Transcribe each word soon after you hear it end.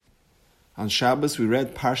On Shabbos we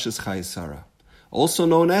read Parshas Chayei Sarah, also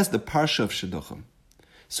known as the Parsha of Shidduchim.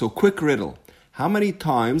 So quick riddle, how many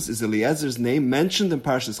times is Eliezer's name mentioned in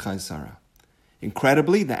Parshas Chayei Sarah?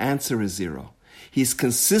 Incredibly, the answer is 0. He is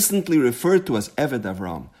consistently referred to as Eved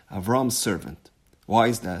Avram, Avram's servant. Why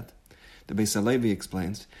is that? The Beis Halevi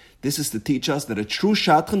explains, this is to teach us that a true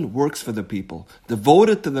shadchan works for the people,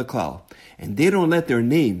 devoted to the klal, and they don't let their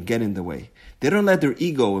name get in the way. They don't let their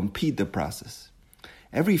ego impede the process.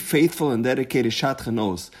 Every faithful and dedicated shadchan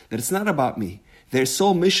knows that it's not about me. Their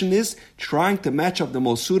sole mission is trying to match up the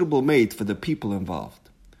most suitable mate for the people involved.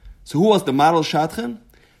 So who was the model shadchan?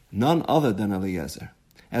 None other than Eliezer.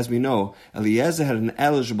 As we know, Eliezer had an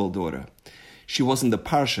eligible daughter. She wasn't the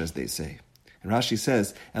parsha, as they say. And Rashi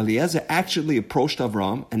says, Eliezer actually approached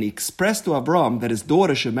Avram and he expressed to Avram that his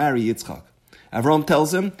daughter should marry Yitzchak. Avram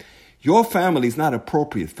tells him, your family is not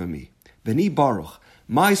appropriate for me. V'ni Baruch,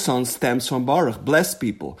 my son stems from Baruch, blessed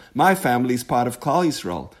people. My family is part of Klal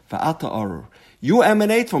Yisrael. V'ata Arur. You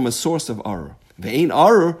emanate from a source of Arur. Ve'ein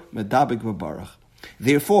Arur medabek v'Baruch.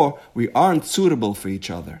 Therefore, we aren't suitable for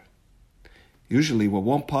each other. Usually, when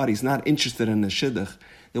one party is not interested in the shidduch,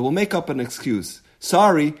 they will make up an excuse.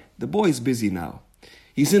 Sorry, the boy is busy now.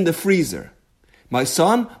 He's in the freezer. My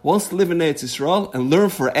son wants to live in Eretz Yisrael and learn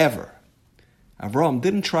forever. Avram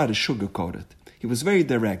didn't try to sugarcoat it. He was very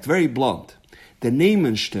direct, very blunt. The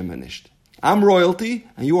Nehmen stimmen nicht. I'm royalty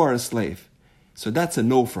and you are a slave. So that's a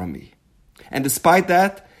no from me. And despite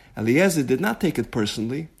that, Eliezer did not take it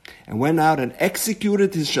personally and went out and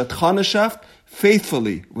executed his shadchanoshaft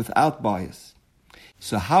faithfully without bias.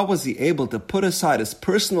 So how was he able to put aside his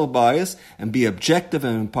personal bias and be objective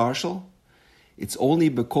and impartial? It's only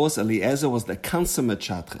because Eliezer was the consummate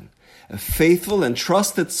shadchan, a faithful and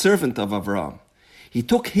trusted servant of Avram. He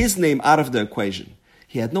took his name out of the equation.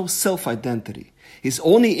 He had no self-identity. His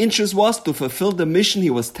only interest was to fulfill the mission he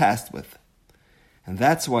was tasked with. And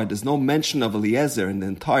that's why there's no mention of Eliezer in the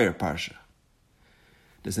entire parsha.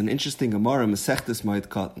 There's an interesting Gemara in Masechtas Moed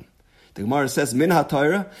Katan. The Gemara says, Min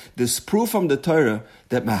HaTorah, there's proof from the Torah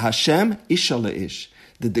that Mahashem Isha Le'ish,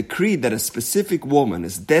 the decree that a specific woman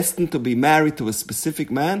is destined to be married to a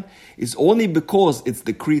specific man is only because it's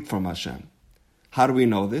decreed from Hashem. How do we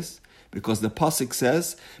know this? Because the Pasuk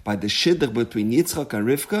says, by the shidduch between Yitzchak and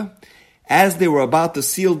Rivka, as they were about to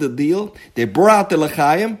seal the deal, they brought out the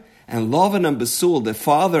L'chaim, and Lavan and Besul, the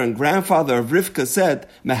father and grandfather of Rivka, said,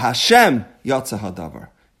 Mehashem Yatsa Hadavar.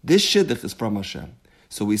 This shidduch is from Hashem.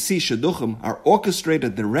 So we see shidduchim are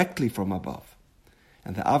orchestrated directly from above.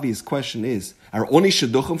 And the obvious question is, are only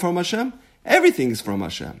shidduchim from Hashem? Everything is from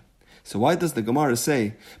Hashem. So why does the Gemara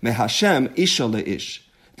say, Mehashem Isha Le'ish,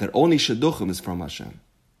 that only shidduchim is from Hashem?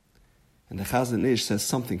 And the Chazon Ish says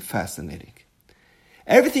something fascinating.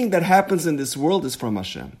 Everything that happens in this world is from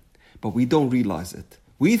Hashem, but we don't realize it.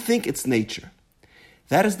 We think it's nature.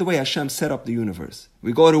 That is the way Hashem set up the universe.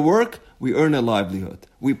 We go to work, we earn a livelihood.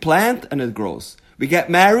 We plant and it grows. We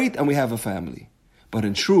get married and we have a family. But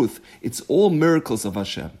in truth, it's all miracles of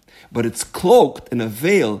Hashem. But it's cloaked in a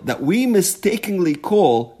veil that we mistakenly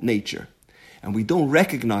call nature. And we don't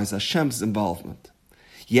recognize Hashem's involvement.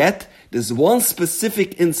 Yet, there's one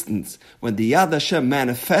specific instance when the Yad Hashem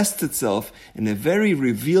manifests itself in a very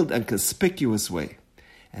revealed and conspicuous way.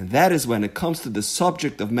 And that is when it comes to the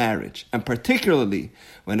subject of marriage, and particularly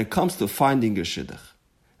when it comes to finding a shidduch.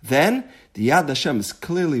 Then, the Yad Hashem is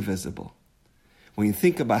clearly visible. When you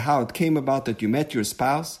think about how it came about that you met your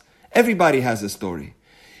spouse, everybody has a story.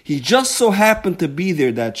 He just so happened to be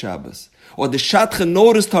there that Shabbos, or the shadchan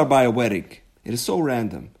noticed her by a wedding. It is so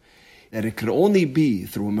random that it could only be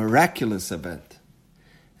through a miraculous event.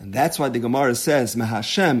 And that's why the Gemara says,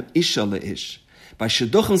 Mehashem Isha Le'ish. By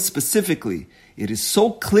shidduchim specifically, it is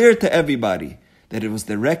so clear to everybody that it was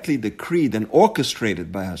directly decreed and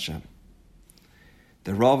orchestrated by Hashem.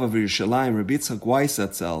 The Rav of Yerushalayim, Rabbi Yitzchak Weiss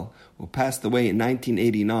Atzel, who passed away in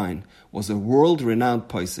 1989, was a world-renowned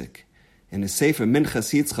posek. In his Sefer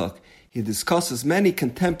Minchas Yitzchak, he discusses many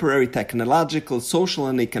contemporary technological, social,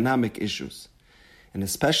 and economic issues. In a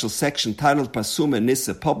special section titled Pasum and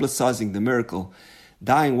Nissa, publicizing the miracle,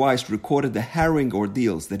 Dying Weiss recorded the harrowing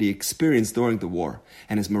ordeals that he experienced during the war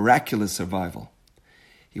and his miraculous survival.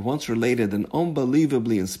 He once related an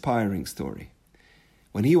unbelievably inspiring story.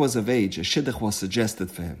 When he was of age, a shidduch was suggested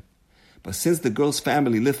for him. But since the girl's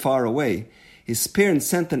family lived far away, his parents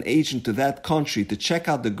sent an agent to that country to check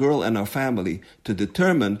out the girl and her family to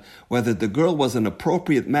determine whether the girl was an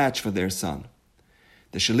appropriate match for their son.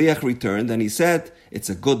 The shaliach returned and he said, it's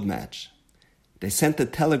a good match. They sent a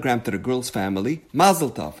telegram to the girl's family, Mazel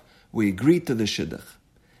Tov, we agreed to the shidduch.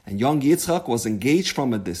 And young Yitzchak was engaged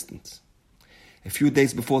from a distance. A few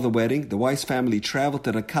days before the wedding, the Weiss family traveled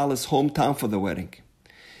to the Kala's hometown for the wedding.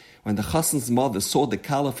 When the Chassan's mother saw the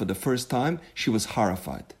Kala for the first time, she was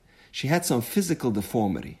horrified. She had some physical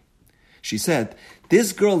deformity. She said,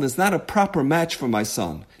 "This girl is not a proper match for my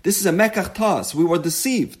son. This is a mekach tas. We were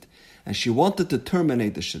deceived." And she wanted to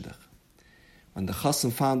terminate the shidduch. When the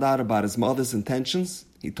Chassan found out about his mother's intentions,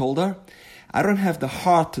 he told her, "I don't have the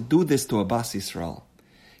heart to do this to a Bas Yisrael.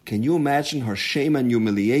 Can you imagine her shame and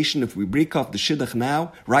humiliation if we break off the shidduch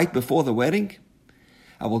now, right before the wedding?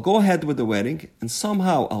 I will go ahead with the wedding, and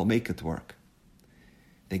somehow I'll make it work."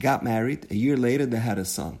 They got married. A year later, they had a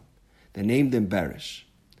son. They named him Berish.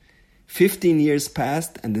 15 years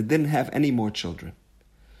passed, and they didn't have any more children.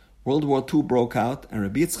 World War II broke out, and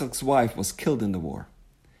Rabbi Yitzchak's wife was killed in the war.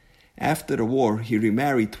 After the war, he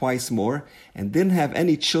remarried twice more and didn't have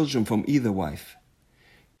any children from either wife.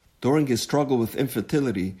 During his struggle with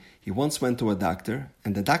infertility, he once went to a doctor,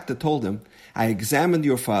 and the doctor told him, "I examined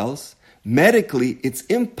your files. Medically, it's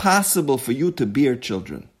impossible for you to bear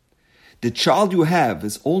children. The child you have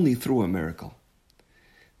is only through a miracle."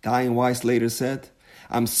 Dayan Weiss later said,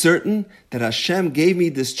 "I'm certain that Hashem gave me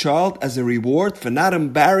this child as a reward for not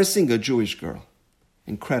embarrassing a Jewish girl."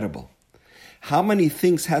 Incredible. How many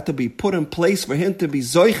things had to be put in place for him to be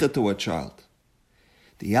zoiche to a child?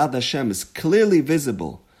 The Yad Hashem is clearly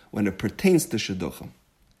visible when it pertains to shidduchim.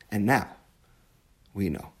 And now, we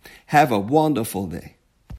know. Have a wonderful day.